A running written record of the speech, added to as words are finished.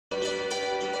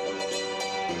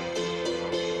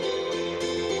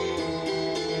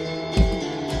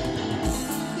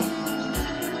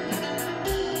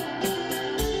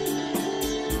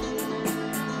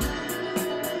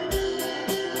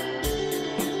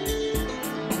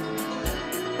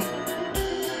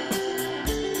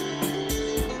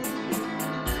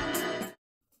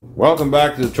Welcome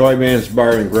back to the Toymans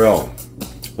Bar and Grill.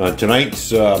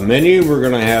 Tonight's menu, we're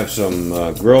going to have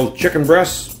some grilled chicken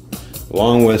breasts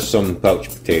along with some pouch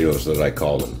potatoes that I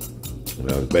call them.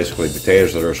 Basically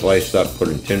potatoes that are sliced up, put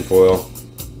in tin foil,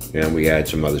 and we add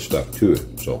some other stuff to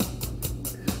it. So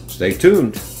stay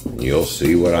tuned and you'll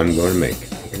see what I'm going to make.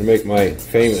 I'm going to make my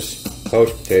famous pouch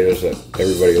potatoes that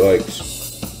everybody likes.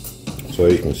 So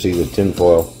you can see the tin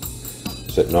foil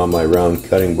sitting on my round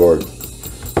cutting board.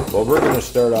 Well, we're going to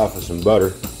start off with some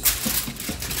butter.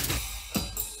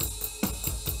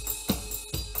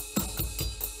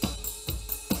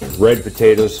 Red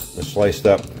potatoes are sliced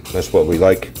up. That's what we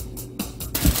like.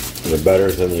 They're better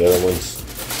than the other ones.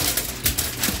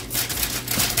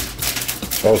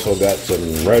 Also got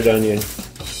some red onion,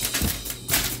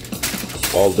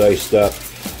 all diced up.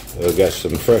 I've got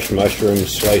some fresh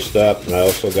mushrooms sliced up, and I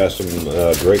also got some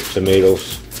grape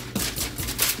tomatoes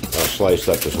sliced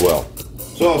up as well.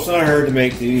 So it's not hard to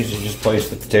make these. You just place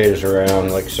the potatoes around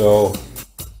like so.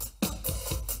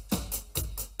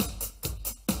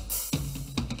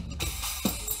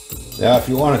 Now if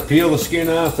you want to peel the skin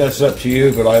off, that's up to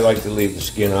you, but I like to leave the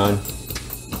skin on.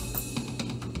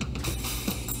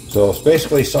 So it's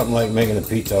basically something like making a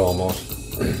pizza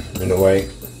almost, in a way.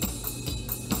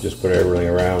 Just put everything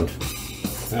around.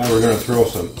 Now we're going to throw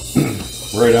some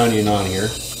red onion on here.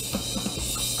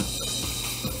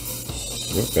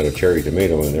 Oops, got a cherry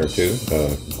tomato in there too,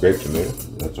 grape tomato,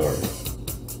 that's alright.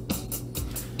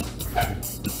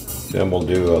 Then we'll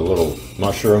do a little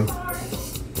mushroom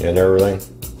and everything.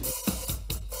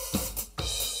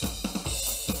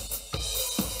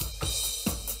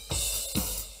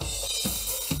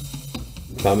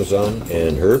 Parmesan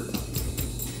and herb.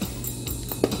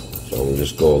 So we'll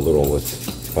just go a little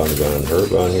with Parmesan and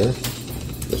herb on here,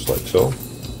 just like so.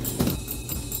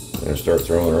 And start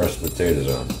throwing the rest of the potatoes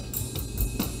on.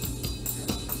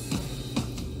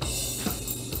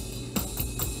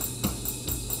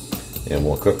 And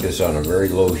we'll cook this on a very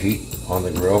low heat on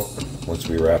the grill. Once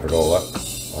we wrap it all up,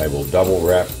 I will double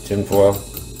wrap tin foil,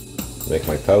 make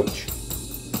my pouch,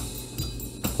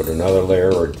 put another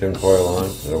layer of tin foil on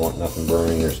because I don't want nothing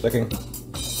burning or sticking.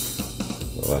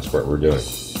 So that's what we're doing.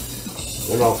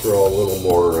 Then I'll throw a little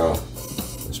more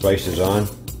spices on.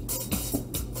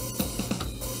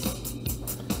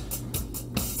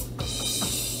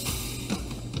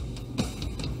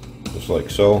 Just like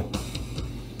so.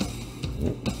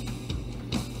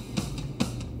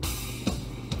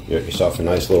 Get yourself a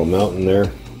nice little mountain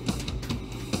there.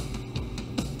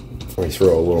 We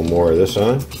throw a little more of this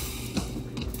on.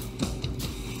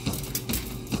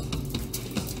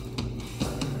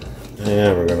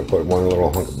 And we're going to put one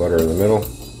little hunk of butter in the middle.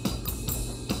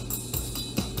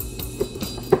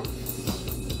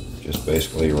 Just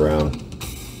basically around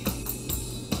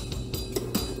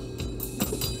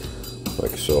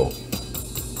like so.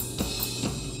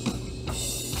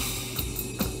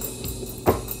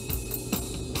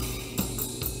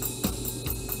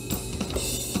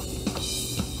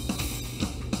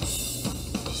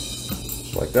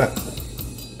 Like that.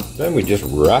 Then we just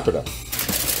wrap it up.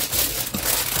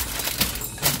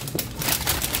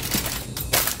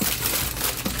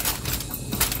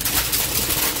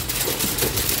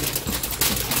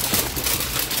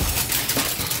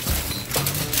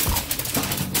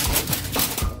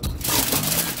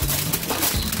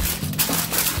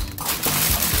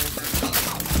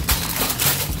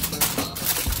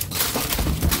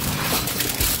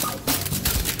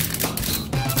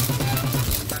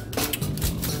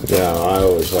 Yeah, I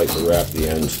always like to wrap the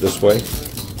ends this way.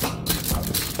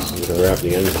 You can wrap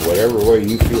the ends whatever way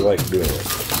you feel like doing it.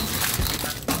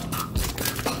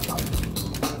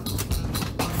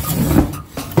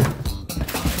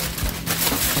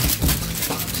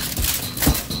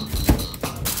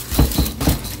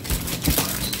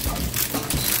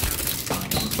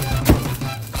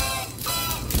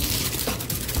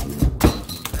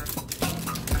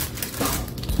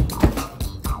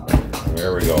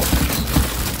 There we go.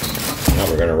 Now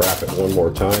we're going to wrap it one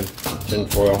more time, tin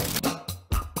foil.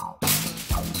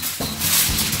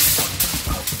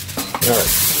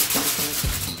 Alright,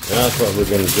 that's what we're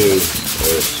going to do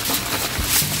is,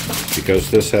 because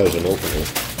this has an opening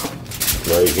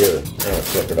right here, I'm going to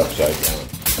flip it upside down.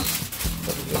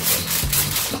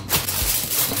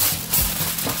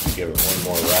 Give it one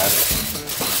more wrap.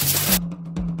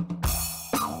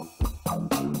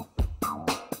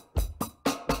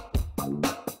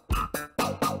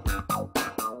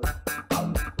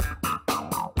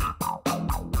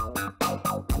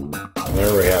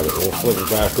 There we have it. We'll flip it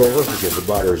back over because the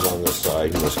butter's on this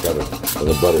side, and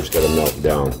the butter's got to melt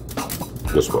down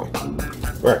this way.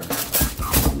 All right.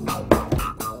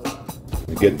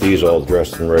 get these all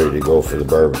dressed and ready to go for the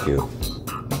barbecue.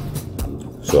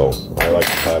 So I like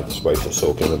to have the spices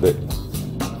soak in a bit.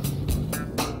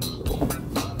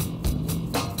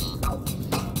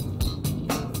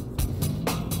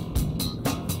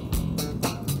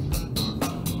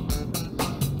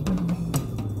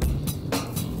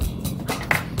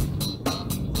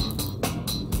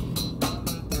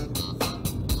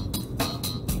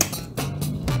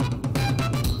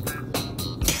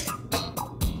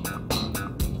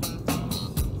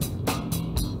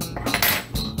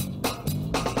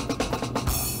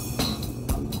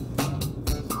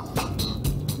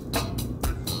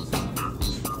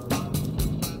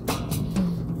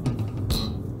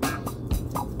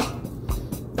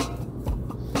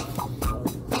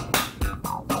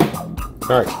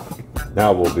 Alright,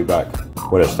 now we'll be back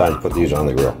when it's time to put these on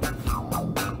the grill.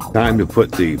 Time to put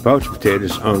the pouch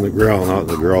potatoes on the grill. Now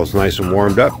the grill's nice and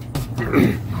warmed up.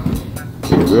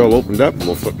 The grill opened up,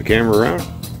 we'll flip the camera around.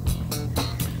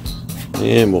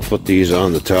 And we'll put these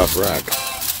on the top rack.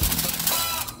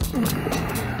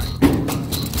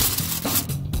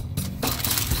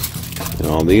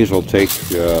 Now these will take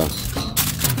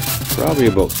probably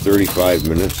about 35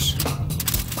 minutes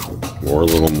or a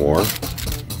little more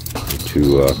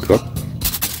to cook.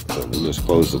 So we'll just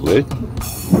close the lid,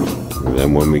 and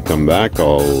then when we come back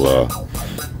I'll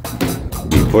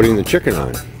be putting the chicken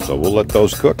on. So we'll let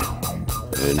those cook,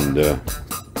 and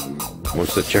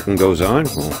once the chicken goes on,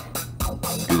 we'll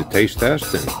do the taste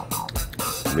test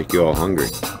and make you all hungry.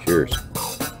 Cheers.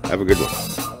 Have a good one.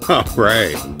 All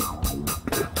right,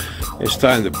 it's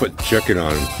time to put the chicken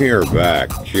on. Here, back.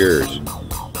 Cheers.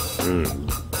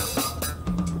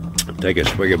 Take a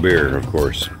swig of beer, of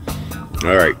course.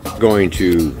 Alright, going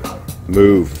to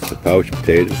move the pouch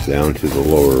potatoes down to the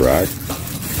lower rack.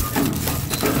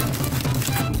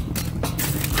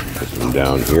 Put them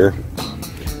down here.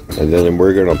 And then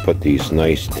we're going to put these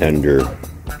nice tender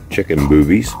chicken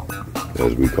boobies,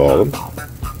 as we call them,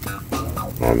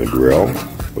 on the grill,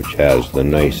 which has the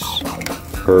nice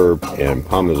herb and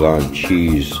Parmesan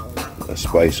cheese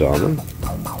spice on them.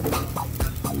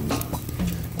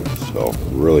 So,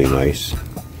 really nice.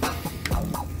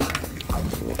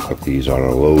 Put these on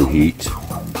a low heat.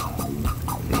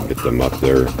 Get them up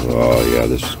there. Oh yeah,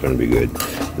 this is going to be good.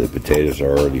 The potatoes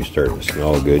are already starting to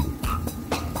smell good.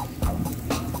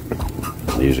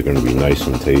 These are going to be nice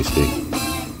and tasty.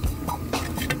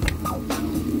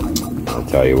 I'll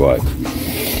tell you what.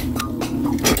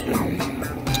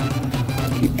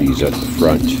 Keep these at the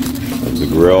front of the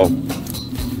grill,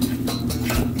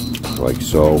 like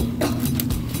so.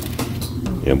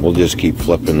 And we'll just keep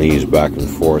flipping these back and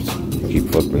forth.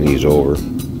 Keep flipping these over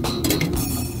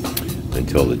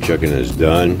until the chicken is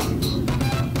done.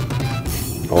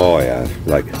 Oh yeah,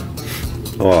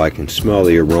 I can smell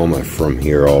the aroma from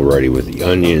here already with the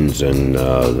onions and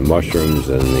the mushrooms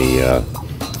and the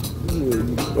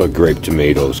grape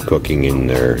tomatoes cooking in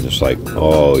there. Just like,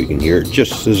 oh, you can hear it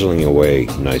just sizzling away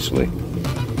nicely.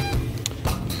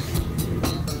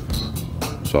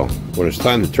 So when it's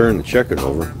time to turn the chicken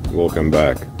over, we'll come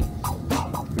back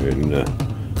and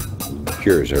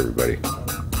cheers, everybody.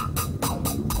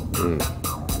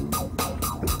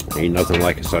 Ain't nothing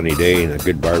like a sunny day and a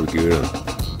good barbecue and a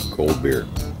cold beer.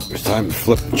 It's time to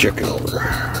flip the chicken over.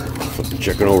 Flip the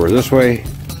chicken over this way.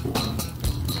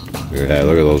 Yeah,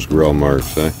 look at those grill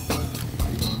marks, eh?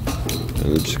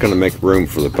 And it's just going to make room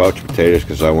for the pouch potatoes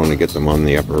because I want to get them on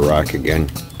the upper rack again.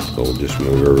 So we'll just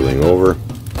move everything over.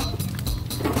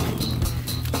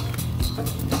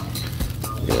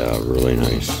 Yeah, really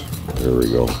nice. There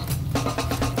we go.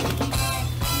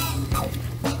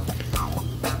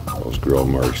 Those grill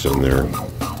marks in there. Now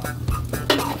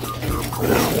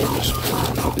we'll just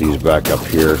put these back up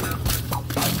here.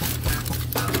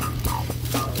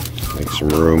 Make some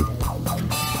room.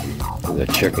 The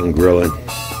chicken grilling.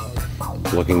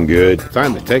 Looking good.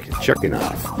 Time to take the chicken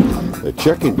off. The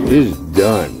chicken is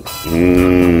done.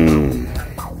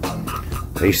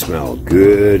 They smell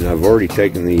good. I've already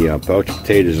taken the pouch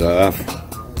potatoes off.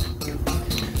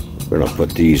 We're gonna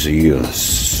put these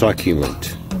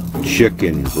succulent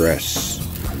chicken breasts.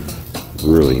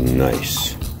 Really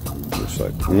nice. Just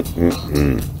like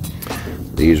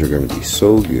These are gonna be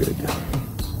so good.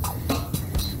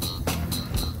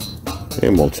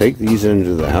 And we'll take these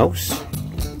into the house.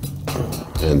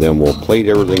 And then we'll plate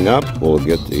everything up. We'll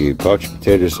get the pouch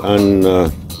potatoes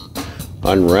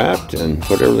unwrapped and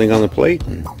put everything on the plate,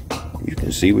 and you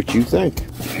can see what you think.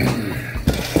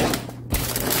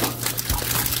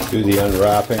 Do the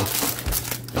unwrapping,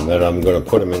 and then I'm going to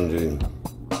put them into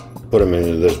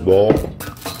this bowl.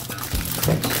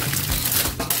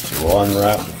 So we'll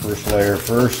unwrap the first layer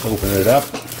first, open it up,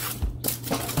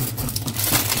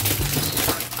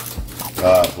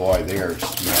 boy, they are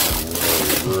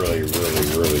smelling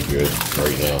really good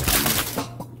right now.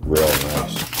 Real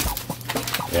nice.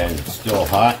 And it's still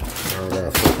hot. Now we're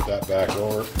going to flip that back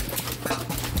over.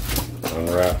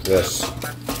 Unwrap this.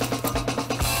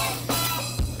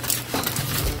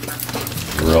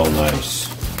 Real nice.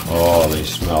 Oh, they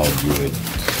smell good.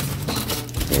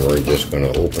 And we're just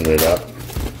going to open it up.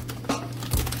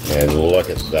 And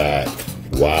look at that.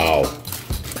 Wow.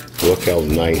 Look how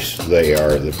nice they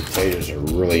are. The potatoes are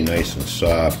really nice and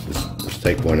soft. Let's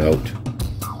take one out.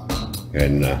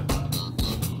 And,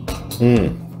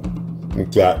 look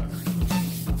at that.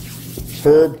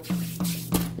 Herb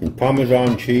and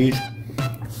Parmesan cheese.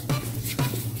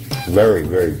 Very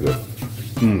good.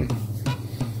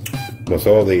 With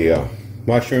all the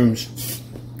mushrooms,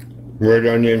 red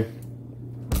onion,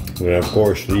 and of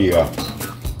course the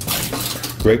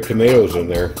grape tomatoes in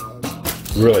there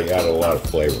really add a lot of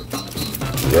flavor.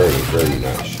 Very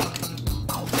nice.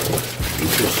 You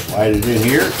just slide it in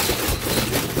here.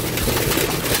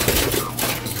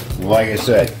 Like I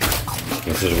said,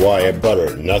 this is why I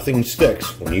butter it. Nothing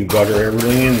sticks when you butter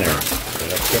everything in there. So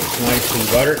that cooks nice and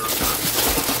buttered.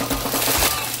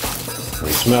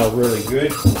 They smell really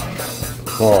good.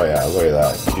 Oh yeah, look at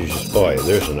that. Just, oh yeah,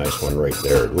 there's a nice one right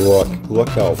there. Look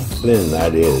how thin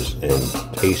that is and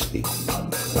tasty.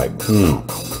 Like,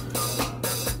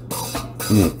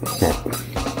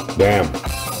 Damn.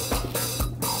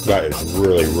 That is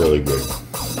really good.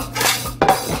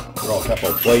 Throw a couple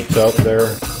of plates out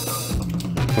there.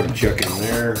 Put a chicken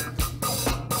there.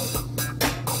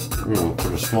 We'll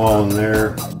put a small in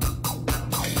there.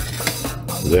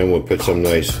 Then we'll put some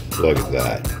nice, look at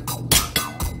that.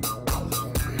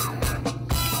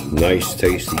 Nice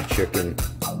tasty chicken.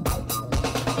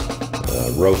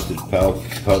 Roasted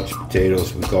pouch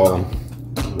potatoes, we call them.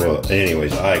 Well,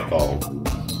 anyways, I call them.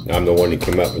 I'm the one who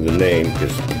came up with the name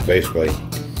because basically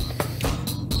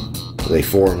they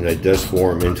does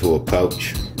form into a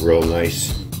pouch. Real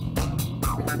nice.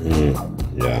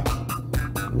 Yeah,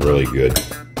 really good.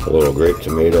 A little grape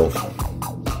tomato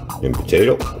and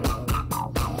potato.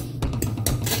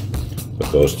 Put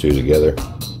those two together.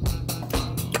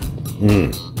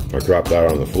 I dropped that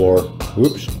on the floor.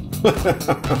 Whoops.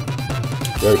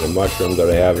 There's a mushroom that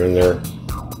I have in there.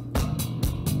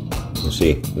 Let's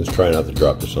see. Let's try not to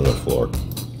drop this on the floor.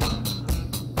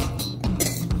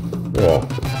 Oh,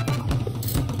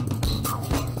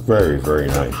 very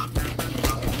nice.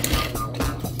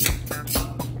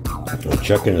 The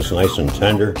chicken is nice and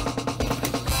tender.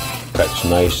 Cuts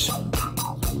nice.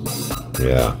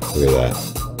 Yeah, look at that.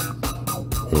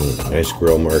 Nice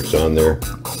grill marks on there.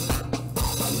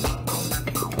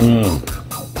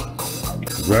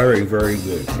 Very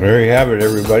good. There you have it,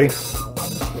 everybody.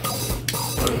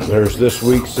 There's this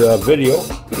week's video.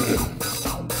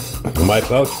 My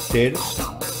pouch potatoes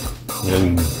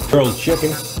and grilled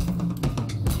chicken.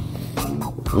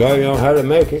 Now you know how to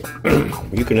make it.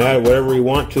 You can add whatever you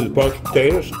want to the pouch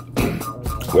potatoes.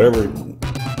 Whatever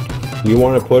you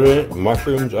want to put in it.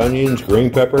 Mushrooms, onions, green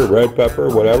pepper, red pepper,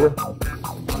 whatever.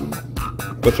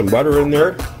 Put some butter in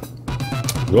there.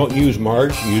 Don't use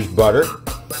margarine, use butter.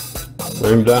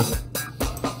 And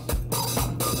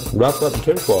wrap it up in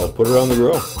tinfoil, put it on the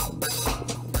grill.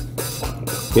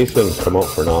 These things come out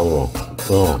phenomenal.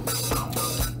 Oh.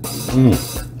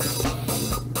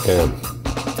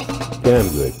 Damn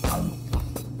good.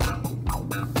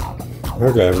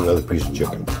 We're gonna have another piece of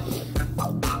chicken.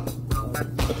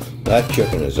 That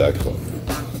chicken is excellent.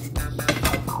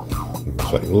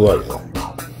 It's like, look at that.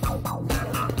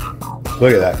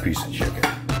 Look at that piece of chicken.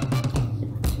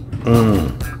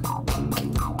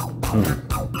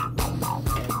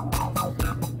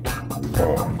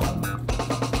 Oh,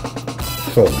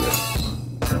 so good.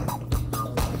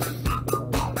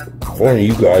 If only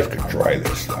you guys could try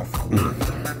this stuff. Man,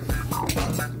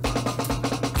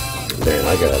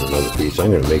 I gotta have another piece.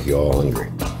 I'm gonna make you all hungry.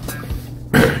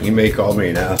 You may call me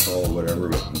an asshole or whatever,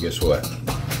 but guess what?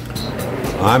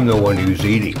 I'm the one who's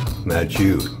eating. That's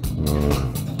you.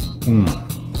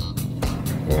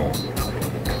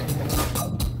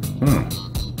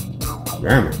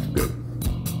 Damn, it's good.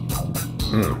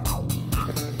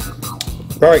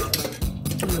 Alright.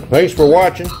 Thanks for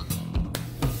watching.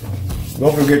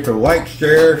 Don't forget to like,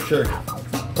 share,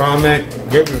 comment,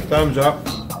 give us a thumbs up,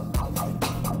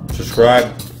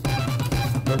 subscribe.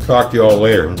 I'll talk to you all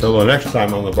later. Until the next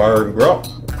time on the Bar and Grill,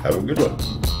 have a good one.